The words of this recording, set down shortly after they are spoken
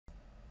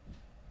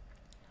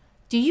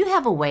Do you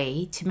have a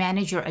way to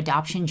manage your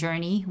adoption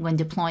journey when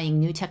deploying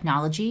new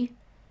technology?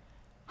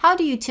 How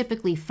do you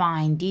typically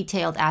find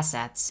detailed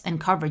assets and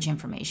coverage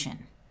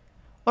information,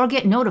 or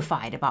get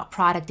notified about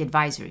product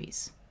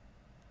advisories?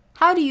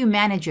 How do you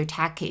manage your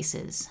TAC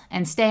cases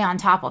and stay on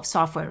top of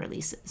software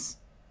releases?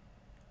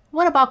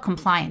 What about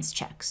compliance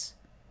checks?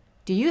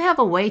 Do you have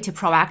a way to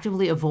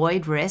proactively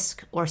avoid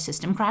risk or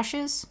system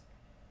crashes?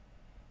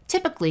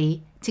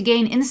 Typically, to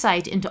gain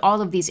insight into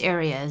all of these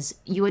areas,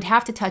 you would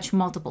have to touch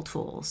multiple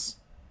tools.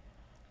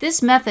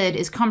 This method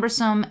is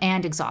cumbersome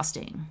and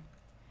exhausting.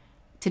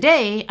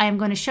 Today, I am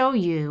going to show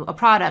you a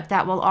product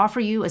that will offer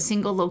you a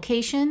single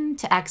location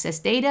to access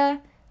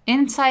data,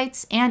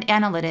 insights, and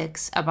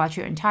analytics about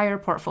your entire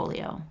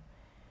portfolio.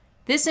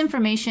 This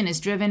information is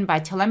driven by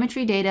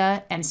telemetry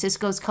data and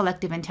Cisco's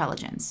collective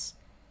intelligence.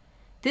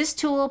 This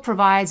tool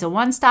provides a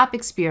one-stop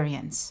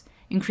experience,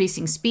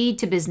 increasing speed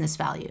to business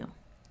value.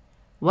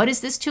 What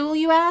is this tool,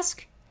 you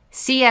ask?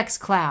 CX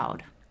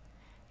Cloud.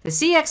 The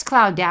CX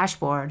Cloud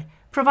dashboard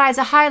provides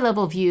a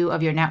high-level view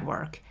of your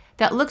network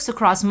that looks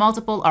across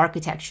multiple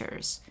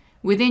architectures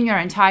within your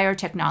entire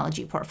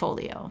technology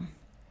portfolio.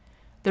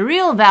 The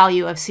real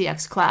value of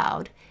CX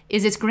Cloud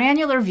is its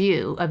granular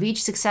view of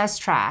each success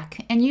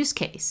track and use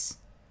case.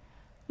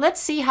 Let's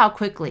see how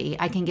quickly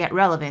I can get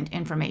relevant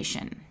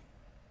information.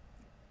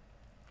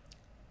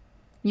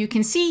 You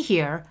can see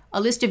here a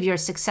list of your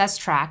success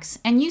tracks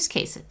and use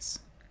cases.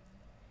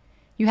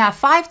 You have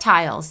 5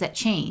 tiles that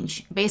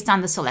change based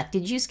on the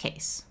selected use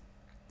case.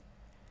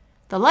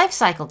 The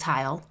Lifecycle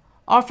tile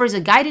offers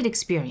a guided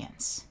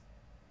experience.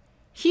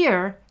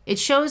 Here, it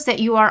shows that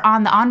you are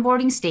on the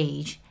onboarding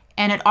stage,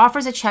 and it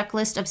offers a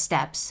checklist of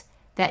steps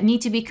that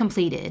need to be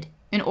completed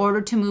in order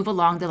to move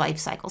along the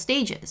lifecycle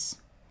stages.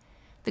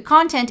 The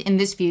content in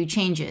this view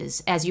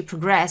changes as you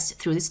progress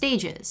through the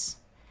stages.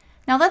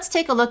 Now let's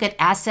take a look at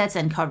assets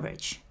and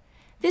coverage.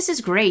 This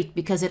is great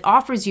because it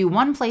offers you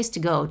one place to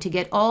go to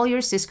get all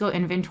your Cisco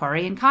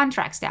inventory and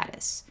contract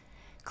status.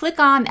 Click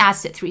on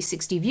Asset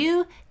 360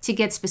 View to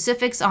get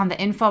specifics on the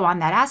info on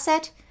that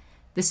asset.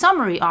 The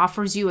summary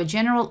offers you a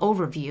general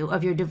overview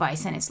of your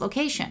device and its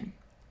location.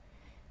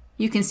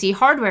 You can see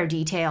hardware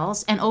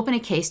details and open a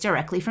case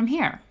directly from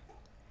here.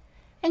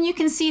 And you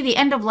can see the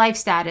end-of-life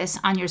status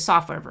on your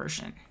software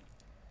version.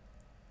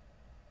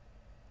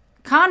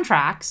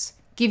 Contracts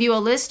give you a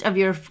list of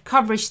your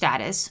coverage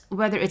status,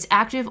 whether it's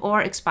active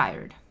or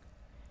expired.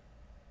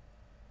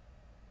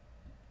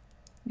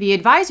 The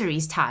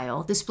Advisories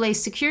tile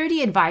displays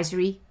security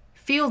advisory,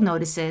 field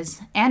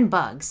notices, and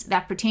bugs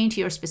that pertain to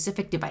your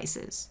specific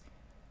devices.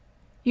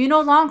 You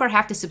no longer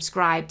have to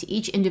subscribe to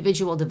each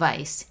individual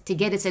device to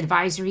get its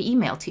advisory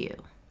emailed to you.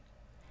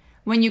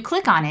 When you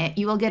click on it,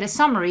 you will get a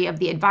summary of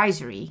the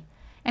advisory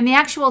and the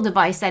actual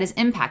device that is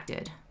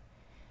impacted.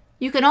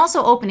 You can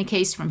also open a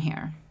case from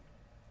here.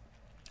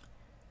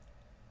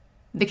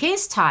 The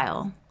Case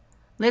tile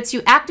lets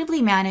you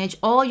actively manage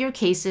all your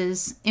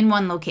cases in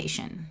one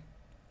location.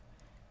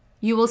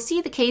 You will see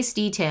the case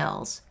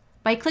details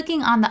by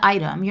clicking on the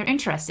item you're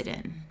interested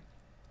in.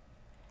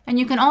 And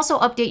you can also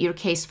update your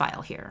case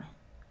file here.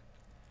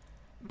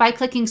 By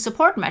clicking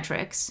Support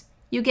Metrics,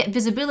 you get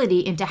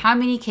visibility into how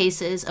many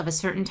cases of a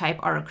certain type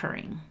are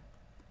occurring.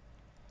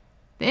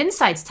 The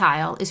Insights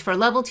tile is for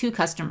Level 2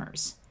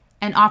 customers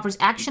and offers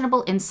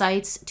actionable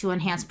insights to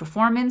enhance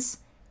performance,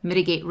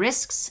 mitigate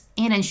risks,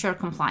 and ensure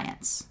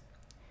compliance.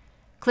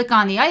 Click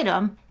on the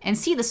item and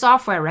see the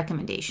software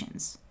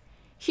recommendations.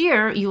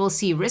 Here, you will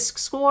see risk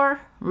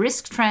score,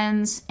 risk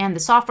trends, and the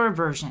software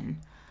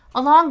version,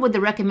 along with the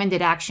recommended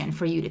action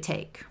for you to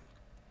take.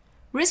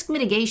 Risk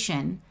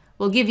mitigation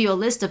will give you a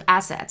list of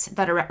assets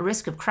that are at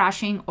risk of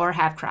crashing or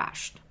have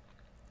crashed.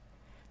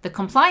 The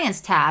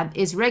Compliance tab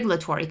is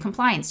Regulatory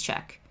Compliance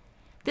Check.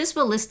 This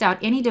will list out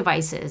any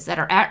devices that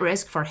are at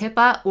risk for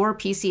HIPAA or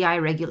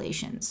PCI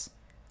regulations.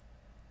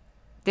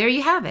 There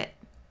you have it.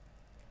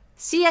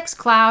 CX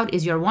Cloud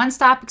is your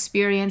one-stop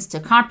experience to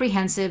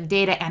comprehensive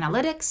data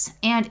analytics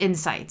and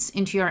insights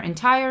into your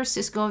entire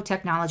Cisco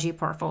technology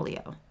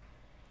portfolio.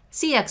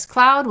 CX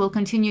Cloud will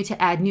continue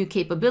to add new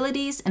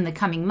capabilities in the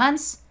coming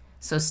months,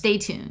 so stay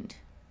tuned.